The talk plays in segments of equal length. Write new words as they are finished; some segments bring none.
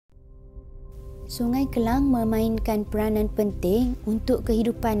Sungai Klang memainkan peranan penting untuk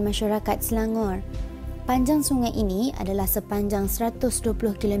kehidupan masyarakat Selangor. Panjang sungai ini adalah sepanjang 120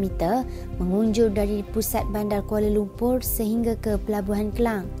 km mengunjur dari pusat bandar Kuala Lumpur sehingga ke Pelabuhan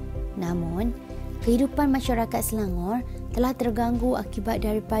Klang. Namun, kehidupan masyarakat Selangor telah terganggu akibat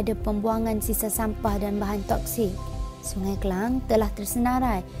daripada pembuangan sisa sampah dan bahan toksik. Sungai Klang telah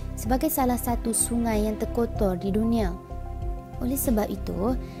tersenarai sebagai salah satu sungai yang terkotor di dunia. Oleh sebab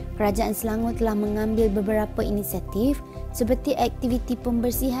itu, Kerajaan Selangor telah mengambil beberapa inisiatif seperti aktiviti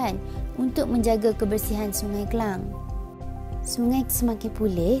pembersihan untuk menjaga kebersihan Sungai Klang. Sungai semakin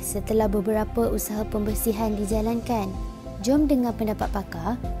pulih setelah beberapa usaha pembersihan dijalankan. Jom dengar pendapat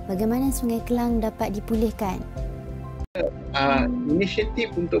pakar bagaimana Sungai Klang dapat dipulihkan.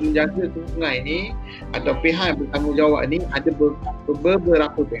 Inisiatif untuk menjaga sungai ini atau pihak yang bertanggungjawab ini ada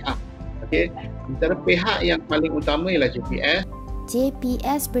beberapa pihak. Okay. Antara pihak yang paling utama ialah JPS.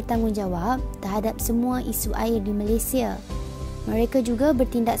 JPS bertanggungjawab terhadap semua isu air di Malaysia. Mereka juga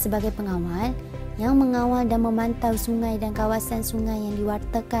bertindak sebagai pengawal yang mengawal dan memantau sungai dan kawasan sungai yang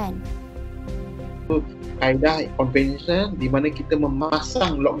diwartakan. Kaedah konvensional di mana kita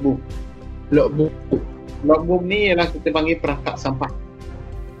memasang logbook. Logbook ni ialah kita panggil perangkap sampah.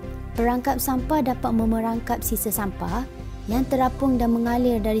 Perangkap sampah dapat memerangkap sisa sampah yang terapung dan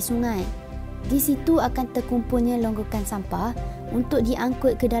mengalir dari sungai. Di situ akan terkumpulnya longgokan sampah untuk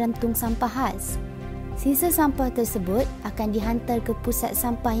diangkut ke dalam tong sampah khas. Sisa sampah tersebut akan dihantar ke pusat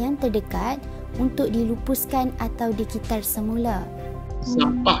sampah yang terdekat untuk dilupuskan atau dikitar semula.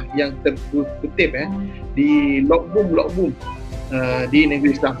 Sampah yang terkutip di logbook di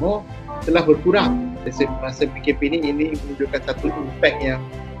negeri Selangor telah berkurang. Masa PKP ini menunjukkan satu impak yang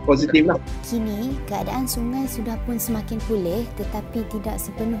positif lah. Kini, keadaan sungai sudah pun semakin pulih tetapi tidak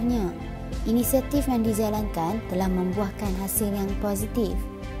sepenuhnya. Inisiatif yang dijalankan telah membuahkan hasil yang positif.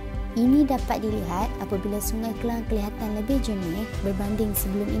 Ini dapat dilihat apabila Sungai Klang kelihatan lebih jernih berbanding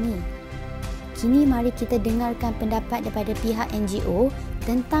sebelum ini. Kini mari kita dengarkan pendapat daripada pihak NGO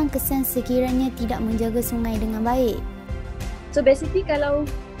tentang kesan sekiranya tidak menjaga sungai dengan baik. So basically kalau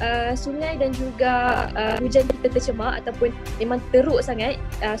sungai dan juga hujan kita tercemar ataupun memang teruk sangat,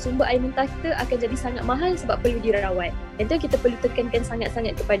 sumber air mentah kita akan jadi sangat mahal sebab perlu dirawat. Dan itu kita perlu tekankan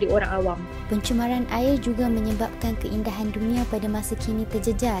sangat-sangat kepada orang awam. Pencemaran air juga menyebabkan keindahan dunia pada masa kini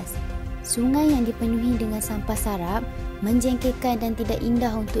terjejas. Sungai yang dipenuhi dengan sampah sarap menjengkelkan dan tidak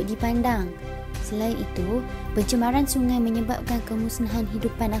indah untuk dipandang. Selain itu, pencemaran sungai menyebabkan kemusnahan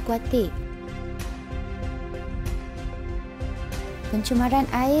hidupan akuatik. Pencemaran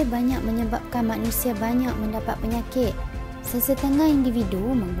air banyak menyebabkan manusia banyak mendapat penyakit. Sesetengah individu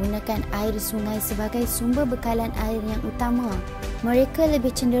menggunakan air sungai sebagai sumber bekalan air yang utama. Mereka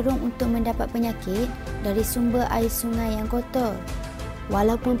lebih cenderung untuk mendapat penyakit dari sumber air sungai yang kotor.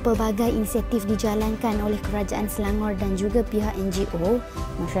 Walaupun pelbagai inisiatif dijalankan oleh Kerajaan Selangor dan juga pihak NGO,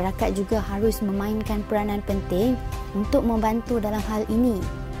 masyarakat juga harus memainkan peranan penting untuk membantu dalam hal ini.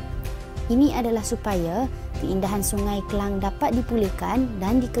 Ini adalah supaya keindahan Sungai Klang dapat dipulihkan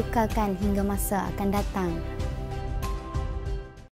dan dikekalkan hingga masa akan datang.